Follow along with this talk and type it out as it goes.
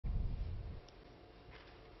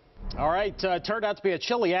All right, turned out to be a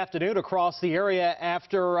chilly afternoon across the area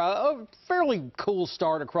after a fairly cool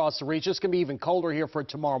start across the region. It's going to be even colder here for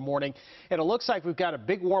tomorrow morning. And it looks like we've got a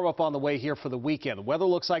big warm-up on the way here for the weekend. The weather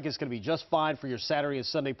looks like it's going to be just fine for your Saturday and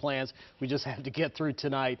Sunday plans. We just have to get through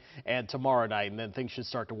tonight and tomorrow night, and then things should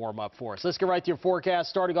start to warm up for us. Let's get right to your forecast,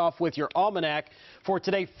 starting off with your almanac for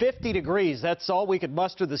today. 50 degrees. That's all we could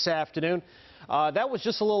muster this afternoon. That was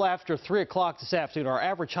just a little after 3 o'clock this afternoon. Our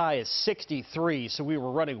average high is 63, so we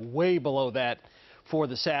were running way below that for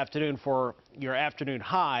this afternoon for your afternoon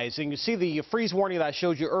highs. And you see the freeze warning that I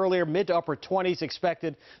showed you earlier, mid to upper 20s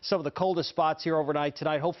expected. Some of the coldest spots here overnight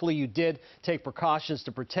tonight. Hopefully you did take precautions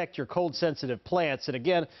to protect your cold sensitive plants. And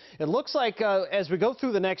again, it looks like as we go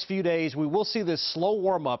through the next few days, we will see this slow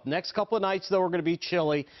warm up. Next couple of nights, though, are going to be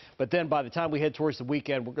chilly. But then by the time we head towards the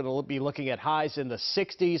weekend, we're going to be looking at highs in the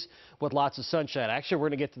 60s with lots of sunshine. Actually, we're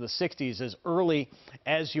going to get to the 60s as early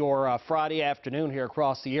as your Friday afternoon here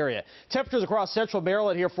across the area. Temperatures across central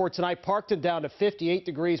Maryland here for tonight. Parkton down to 58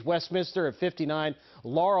 degrees, Westminster at 59,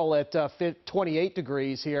 Laurel at 28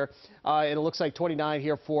 degrees here, and it looks like 29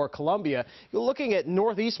 here for Columbia. You're looking at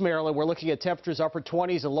northeast Maryland. We're looking at temperatures upper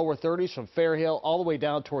 20s and lower 30s from Fairhill all the way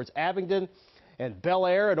down towards Abingdon and Bel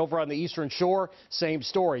Air. And over on the eastern shore, same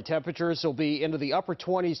story. Temperatures will be into the upper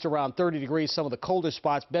 20s to around 30 degrees. Some of the coldest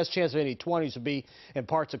spots, best chance of any 20s would be in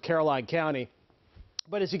parts of Caroline County.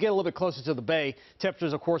 But as you get a little bit closer to the bay,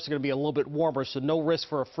 temperatures, of course, are going to be a little bit warmer, so no risk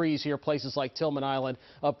for a freeze here. Places like Tillman Island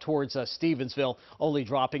up towards Stevensville only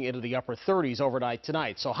dropping into the upper 30s overnight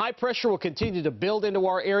tonight. So high pressure will continue to build into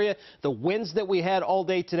our area. The winds that we had all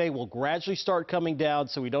day today will gradually start coming down,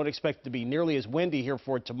 so we don't expect it to be nearly as windy here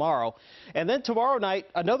for tomorrow. And then tomorrow night,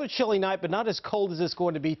 another chilly night, but not as cold as it's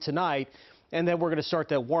going to be tonight. And then we're going to start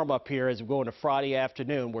that warm up here as we go into Friday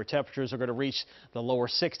afternoon, where temperatures are going to reach the lower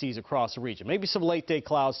 60s across the region. Maybe some late day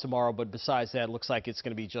clouds tomorrow, but besides that, it looks like it's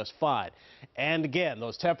going to be just fine. And again,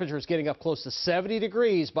 those temperatures getting up close to 70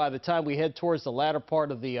 degrees by the time we head towards the latter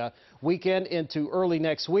part of the weekend into early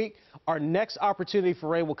next week. Our next opportunity for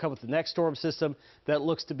rain will come with the next storm system that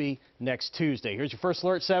looks to be next Tuesday. Here's your first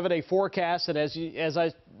alert 7-day forecast. And as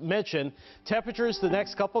I mentioned, temperatures the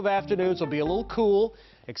next couple of afternoons will be a little cool,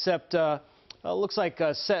 except looks like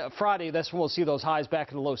Friday, that's when we'll see those highs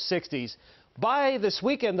back in the low 60s. By this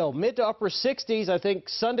weekend, though, mid to upper 60s. I think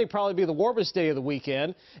Sunday probably be the warmest day of the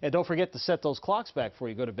weekend. And don't forget to set those clocks back before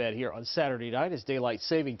you go to bed here on Saturday night as daylight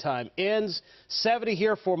saving time ends. 70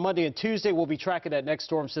 here for Monday and Tuesday. We'll be tracking that next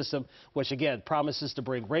storm system, which, again, promises to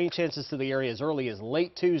bring rain chances to the area as early as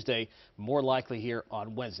late Tuesday, more likely here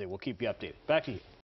on Wednesday. We'll keep you updated. Back to you.